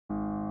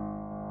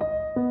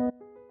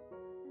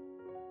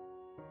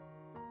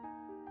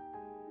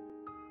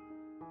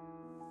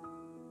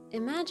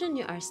Imagine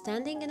you are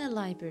standing in a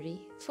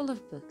library full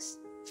of books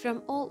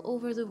from all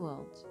over the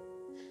world,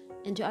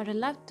 and you are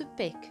allowed to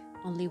pick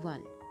only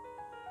one.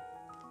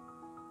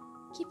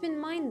 Keep in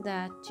mind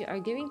that you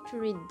are going to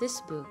read this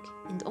book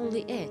and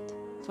only it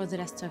for the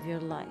rest of your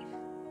life.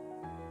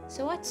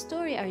 So what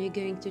story are you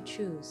going to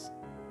choose?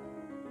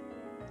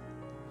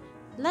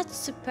 Let's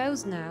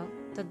suppose now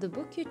that the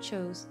book you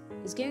chose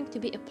is going to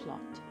be a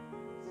plot,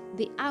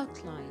 the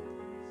outline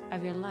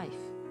of your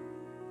life,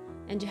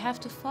 and you have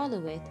to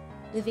follow it,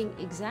 living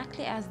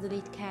exactly as the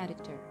lead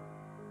character.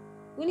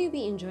 Will you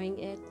be enjoying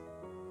it?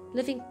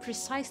 Living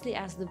precisely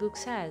as the book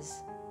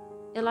says?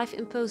 A life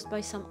imposed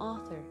by some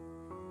author,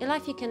 a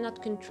life you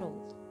cannot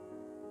control.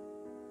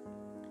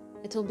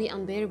 It will be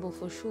unbearable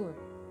for sure.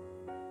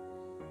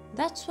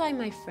 That's why,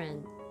 my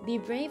friend, be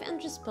brave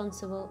and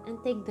responsible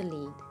and take the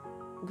lead.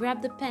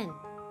 Grab the pen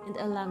and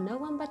allow no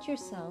one but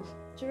yourself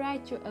to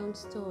write your own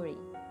story.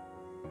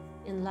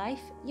 In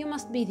life, you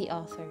must be the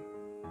author,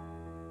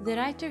 the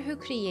writer who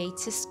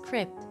creates his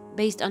script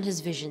based on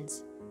his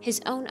visions,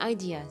 his own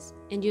ideas,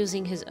 and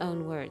using his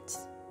own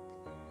words.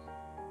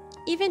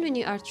 Even when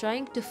you are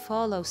trying to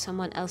follow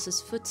someone else's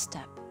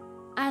footstep,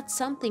 add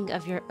something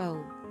of your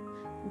own.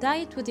 Dye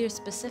it with your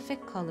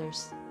specific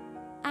colors.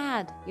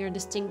 Add your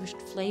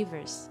distinguished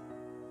flavors.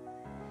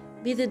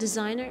 Be the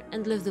designer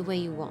and live the way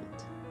you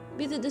want.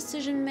 Be the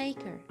decision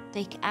maker.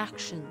 Take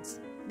actions.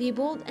 Be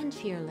bold and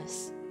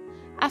fearless.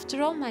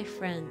 After all, my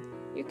friend,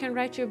 you can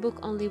write your book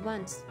only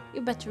once.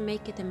 You better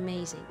make it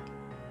amazing.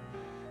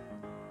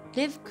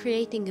 Live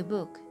creating a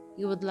book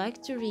you would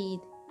like to read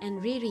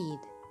and reread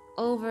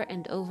over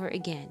and over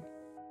again.